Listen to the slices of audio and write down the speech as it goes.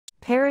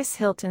Paris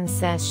Hilton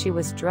says she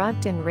was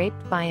drugged and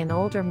raped by an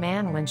older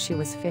man when she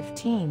was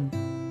 15.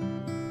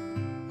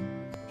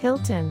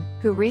 Hilton,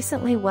 who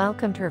recently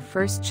welcomed her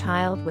first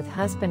child with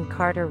husband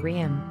Carter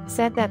Riem,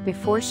 said that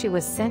before she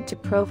was sent to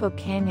Provo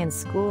Canyon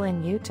School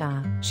in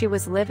Utah, she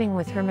was living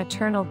with her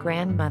maternal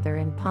grandmother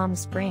in Palm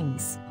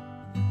Springs.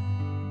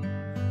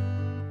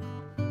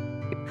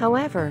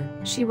 However,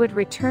 she would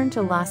return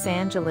to Los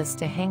Angeles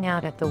to hang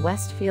out at the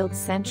Westfield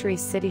Century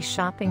City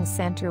Shopping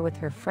Center with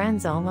her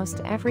friends almost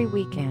every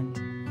weekend.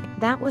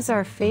 That was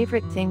our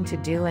favorite thing to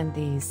do, and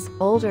these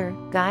older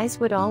guys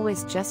would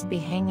always just be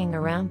hanging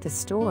around the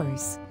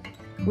stores.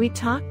 We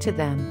talked to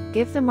them,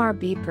 give them our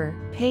beeper,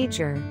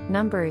 pager,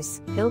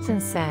 numbers, Hilton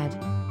said.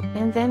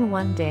 And then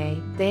one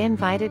day, they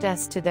invited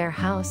us to their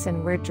house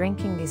and we're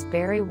drinking these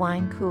berry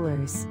wine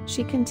coolers,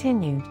 she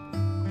continued.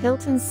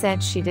 Hilton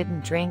said she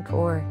didn't drink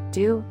or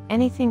do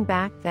anything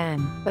back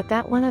then, but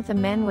that one of the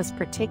men was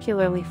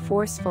particularly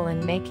forceful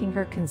in making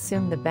her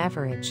consume the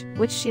beverage,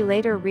 which she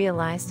later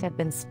realized had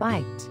been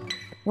spiked.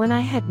 When I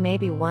had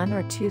maybe 1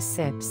 or 2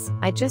 sips,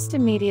 I just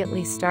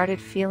immediately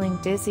started feeling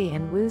dizzy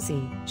and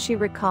woozy, she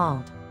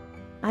recalled.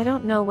 I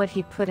don't know what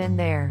he put in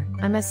there,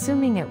 I'm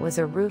assuming it was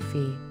a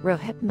roofie,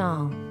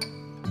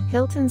 Rohypnol.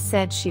 Hilton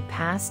said she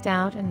passed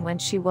out, and when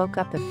she woke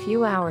up a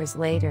few hours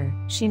later,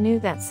 she knew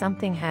that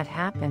something had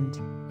happened.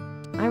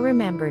 I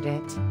remembered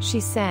it, she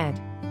said.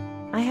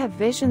 I have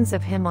visions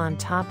of him on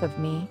top of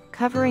me,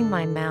 covering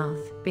my mouth,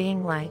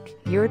 being like,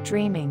 you're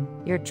dreaming,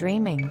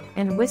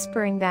 and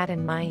whispering that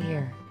in my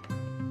ear.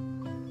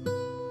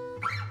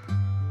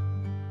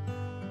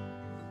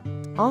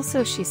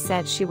 Also, she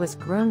said she was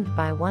groomed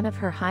by one of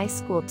her high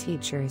school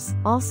teachers,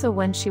 also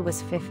when she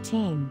was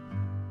 15.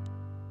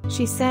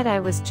 She said I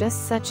was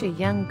just such a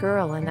young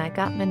girl and I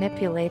got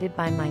manipulated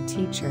by my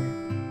teacher.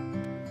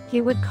 He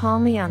would call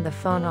me on the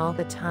phone all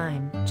the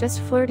time, just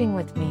flirting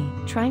with me,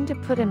 trying to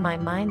put in my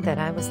mind that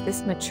I was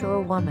this mature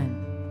woman.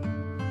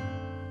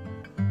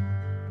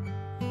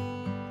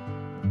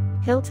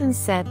 Hilton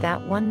said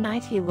that one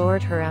night he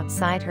lured her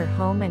outside her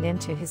home and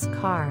into his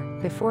car,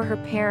 before her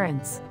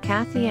parents,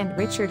 Kathy and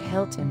Richard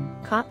Hilton,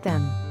 caught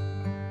them.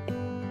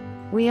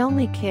 We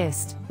only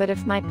kissed, but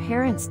if my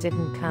parents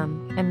didn't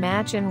come,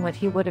 imagine what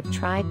he would have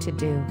tried to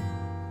do,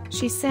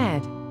 she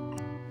said.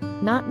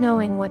 Not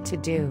knowing what to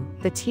do,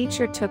 the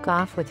teacher took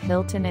off with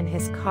Hilton in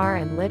his car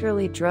and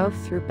literally drove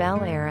through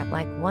Bel Air at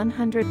like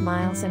 100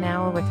 miles an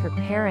hour with her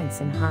parents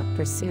in hot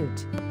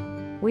pursuit.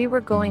 We were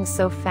going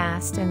so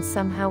fast and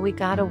somehow we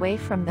got away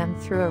from them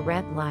through a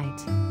red light.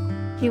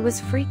 He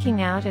was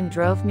freaking out and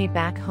drove me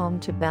back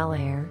home to Bel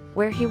Air,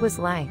 where he was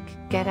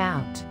like, get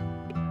out.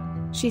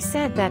 She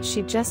said that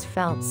she just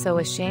felt so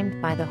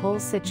ashamed by the whole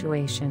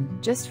situation,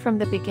 just from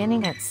the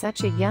beginning at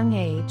such a young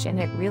age, and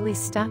it really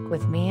stuck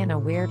with me in a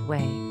weird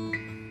way.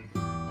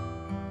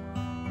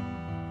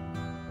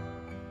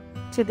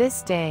 To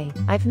this day,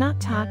 I've not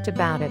talked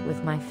about it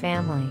with my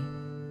family.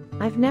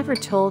 I've never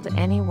told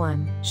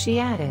anyone, she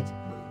added.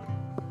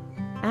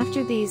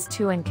 After these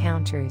 2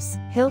 encounters,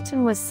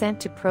 Hilton was sent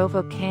to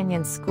Provo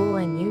Canyon School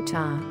in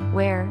Utah,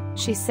 where,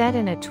 she said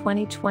in a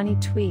 2020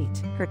 tweet,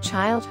 her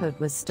childhood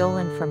was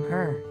stolen from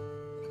her.